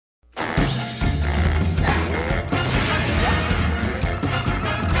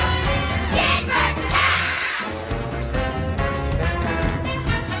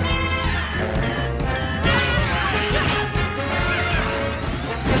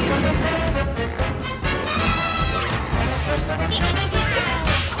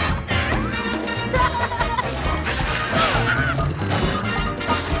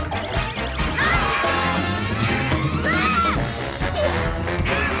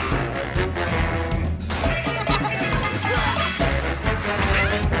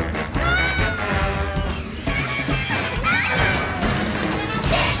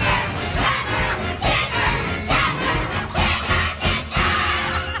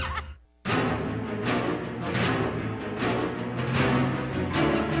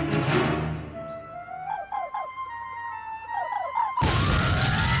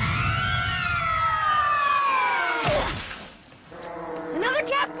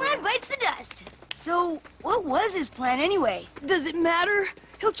plan bites the dust. So, what was his plan anyway? Does it matter?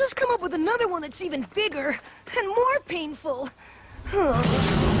 He'll just come up with another one that's even bigger and more painful. He's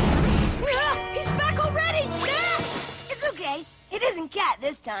back already! It's okay. It isn't Cat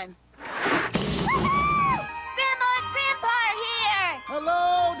this time. Grandma and Grandpa are here!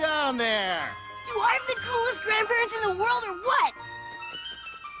 Hello down there. Do I have the coolest grandparents in the world or what?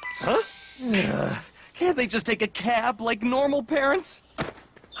 Huh? Can't they just take a cab like normal parents?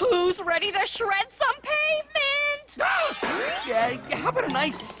 Who's ready to shred some pavement? Yeah, how about a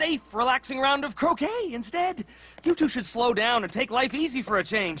nice, safe, relaxing round of croquet instead? You two should slow down and take life easy for a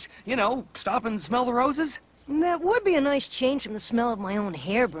change. You know, stop and smell the roses. That would be a nice change from the smell of my own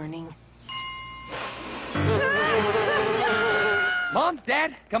hair burning. Mom,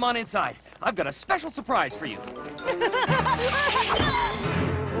 Dad, come on inside. I've got a special surprise for you.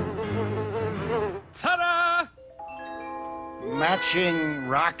 Ta-da! Matching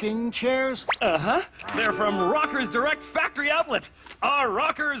rocking chairs? Uh-huh. They're from Rockers Direct Factory Outlet. Our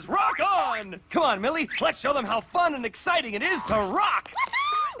rockers rock on! Come on, Millie, let's show them how fun and exciting it is to rock!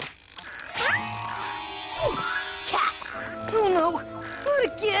 Cat! Oh no, not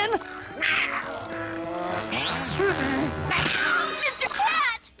again! Mr.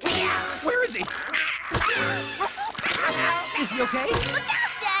 Cat! Where is he? Is he okay? Look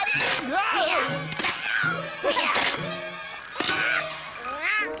out, Daddy!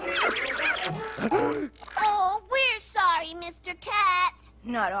 Oh, we're sorry, Mr. Cat.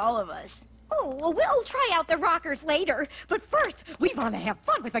 Not all of us. Oh, well, we'll try out the rockers later. But first, we want to have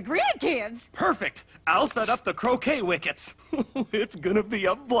fun with the grandkids. Perfect. I'll set up the croquet wickets. It's gonna be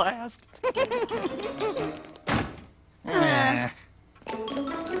a blast.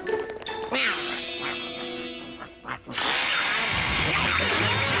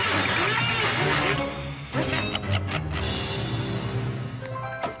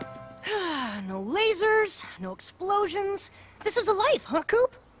 No lasers, no explosions. This is a life, huh,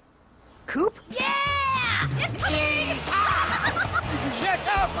 Coop? Coop? Yeah! Check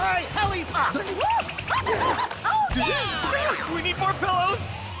out my helipad! Oh, yeah! We need more pillows.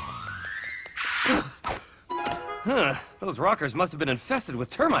 Huh. Those rockers must have been infested with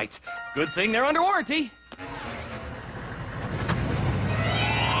termites. Good thing they're under warranty.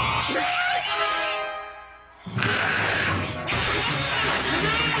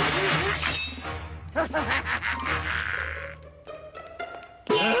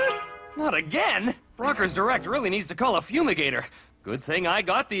 Not again! Rockers Direct really needs to call a fumigator. Good thing I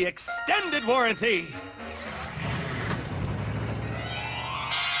got the extended warranty.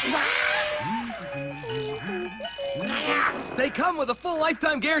 They come with a full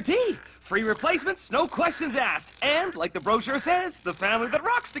lifetime guarantee. Free replacements, no questions asked. And, like the brochure says, the family that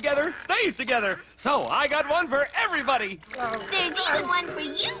rocks together stays together. So I got one for everybody. There's even one for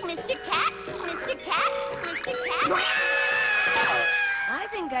you, Mr. Cat. Mr. Cat, Mr. Cat. I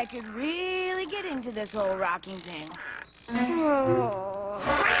think I could really get into this whole rocking thing.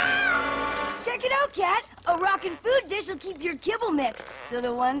 Check it out, Cat. A rockin' food dish will keep your kibble mixed, so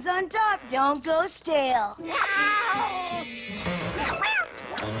the ones on top don't go stale.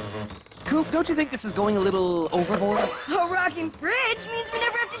 Coop, don't you think this is going a little overboard? A rockin' fridge means we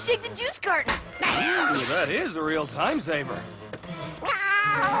never have to shake the juice carton. Ooh, that is a real time saver.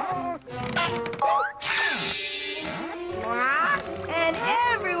 And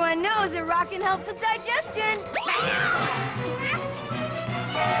everyone knows that rockin' helps with digestion.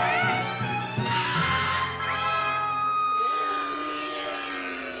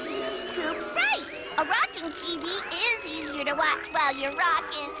 Coop's right. A rocking TV is easier to watch while you're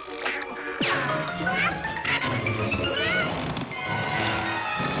rocking.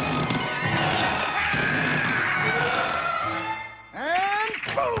 And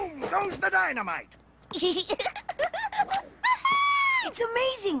boom goes the dynamite. It's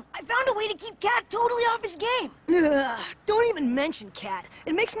amazing. I found a way to keep Cat totally off his game. Ugh, don't even mention Cat.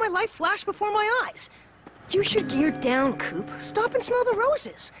 It makes my life flash before my eyes. You should gear down, Coop. Stop and smell the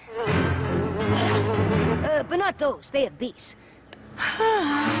roses. But not those. They have bees.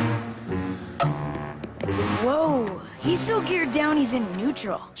 Whoa, he's so geared down he's in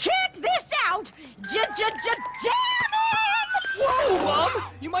neutral. Check this out! Jamming! Whoa, Mom!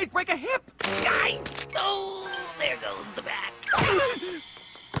 You might break a hip. Oh, there goes the back.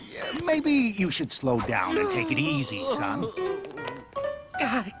 Maybe you should slow down and take it easy, son.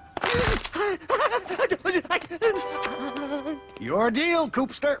 Your deal,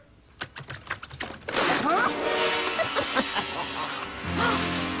 Coopster.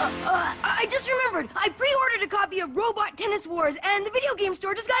 I just remembered. I pre-ordered a copy of Robot Tennis Wars, and the video game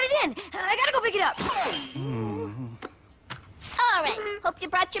store just got it in. I gotta go pick it up. All right. Hope you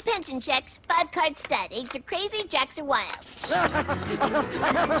brought your pension checks. 5-card stud. Apes are crazy, jacks are wild.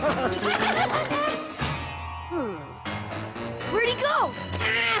 Where'd he go?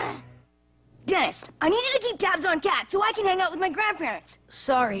 Dennis, I need you to keep tabs on Cat so I can hang out with my grandparents.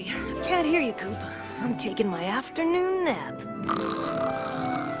 Sorry, can't hear you, Coop. I'm taking my afternoon nap.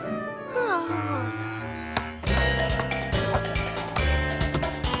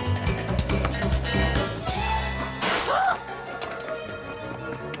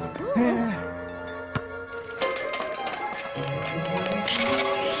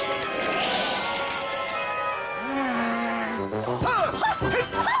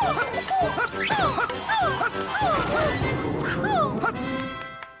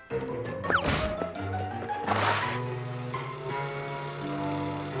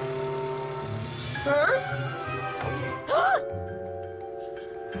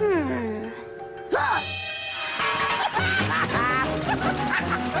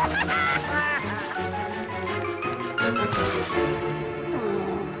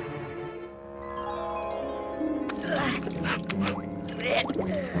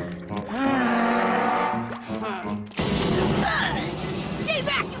 Stay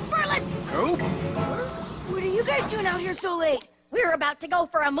back, you furless! Coop? What are you guys doing out here so late? We're about to go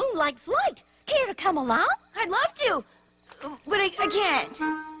for a moonlight flight. Care to come along? I'd love to, but I can't.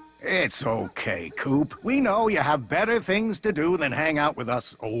 It's okay, Coop. We know you have better things to do than hang out with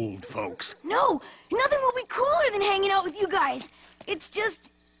us old folks. No, nothing will be cooler than hanging out with you guys. It's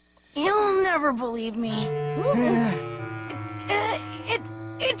just, you'll never believe me.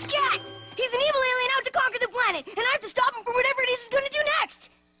 It's Cat. He's an evil alien out to conquer the planet, and I have to stop him from whatever it is he's going to do next.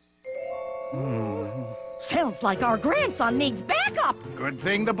 Sounds like our grandson needs backup. Good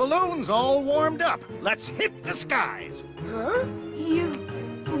thing the balloon's all warmed up. Let's hit the skies. Huh? You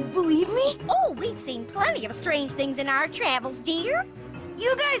believe me? Oh, we've seen plenty of strange things in our travels, dear.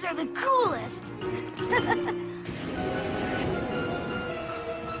 You guys are the coolest.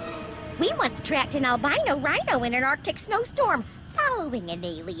 We once tracked an albino rhino in an Arctic snowstorm. Following an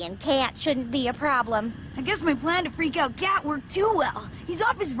alien cat shouldn't be a problem. I guess my plan to freak out Cat worked too well. He's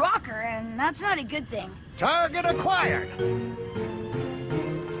off his rocker, and that's not a good thing. Target acquired.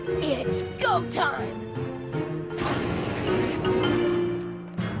 It's go time.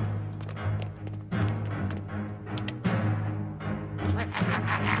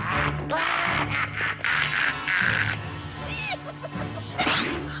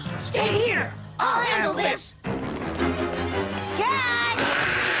 Stay here. I'll handle this. Cat!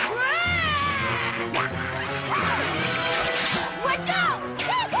 Watch out!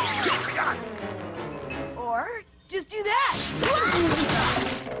 Or just do that.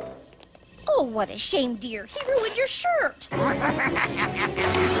 Oh, what a shame, dear. He ruined your shirt. Oh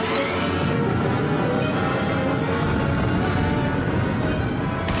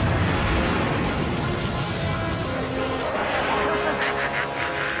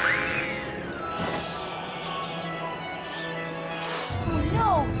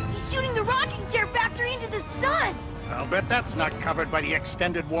no! He's shooting the rocking chair factory into the sun! I'll bet that's not covered by the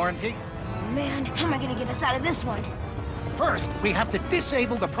extended warranty. Man, how am I gonna get us out of this one? First, we have to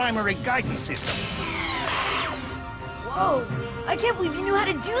disable the primary guidance system. Whoa! I can't believe you knew how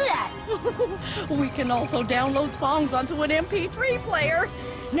to do that! We can also download songs onto an MP3 player.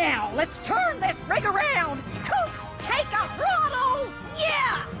 Now, let's turn this rig around. Coop, take a throttle!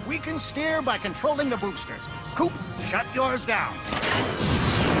 Yeah! We can steer by controlling the boosters. Coop, shut yours down.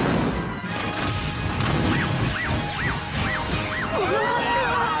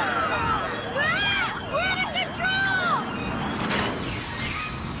 We're out of control!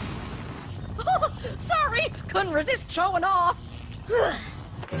 Sorry, couldn't resist showing off.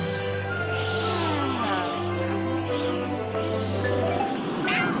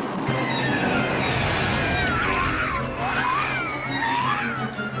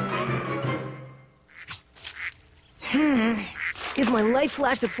 If my life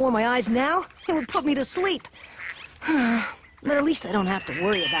flashed before my eyes now, it would put me to sleep. But at least I don't have to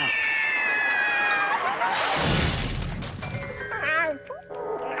worry about it.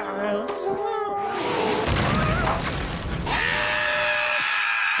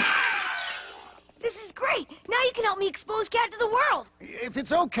 This is great! Now you can help me expose Cat to the world! If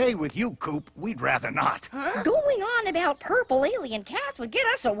it's okay with you, Coop, we'd rather not. Going on about purple alien cats would get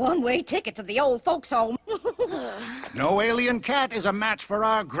us a one-way ticket to the old folks' home. No alien cat is a match for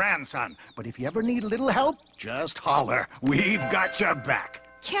our grandson. But if you ever need a little help, just holler. We've got your back.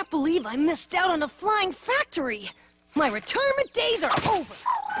 Can't believe I missed out on a flying factory. My retirement days are over.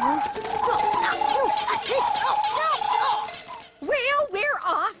 Well, we're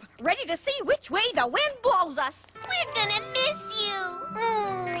off, ready to see which way the wind blows us. We're gonna miss you.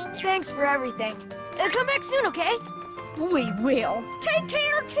 Thanks for everything. Come back soon, okay? We will. Take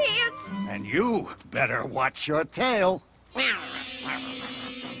care, kids. And you better watch your tail.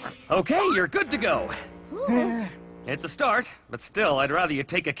 Okay, you're good to go. It's a start, but still, I'd rather you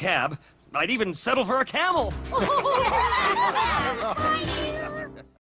take a cab. I'd even settle for a camel.